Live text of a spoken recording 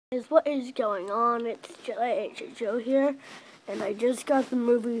What is going on? It's Joe here, and I just got the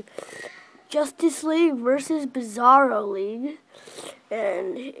movie Justice League versus Batzarro League,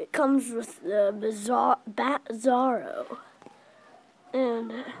 and it comes with the Batzarro,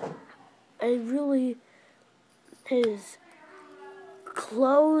 and his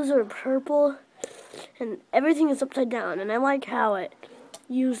clothes are purple, and everything is upside down, and I like how it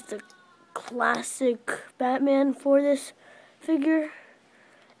used the classic Batman for this figure.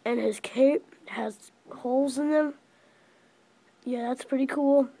 And his cape has holes in them. Yeah, that's pretty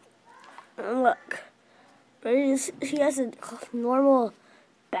cool. And look, he has a normal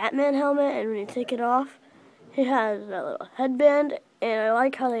Batman helmet, and when you take it off, he has that little headband. And I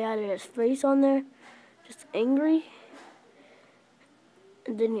like how they added his face on there, just angry.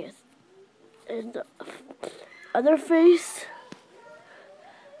 And then he has the other face.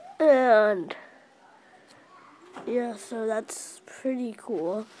 And yeah, so that's pretty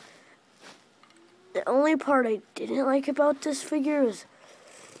cool. The only part I didn't like about this figure was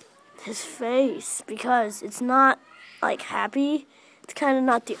his face, because it's not like happy. It's kind of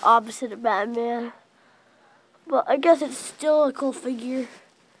not the opposite of Batman. But I guess it's still a cool figure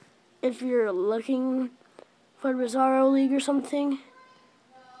if you're looking for Batzarro League or something.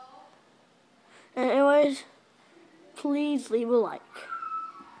 And anyways, please leave a like.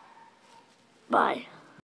 Bye.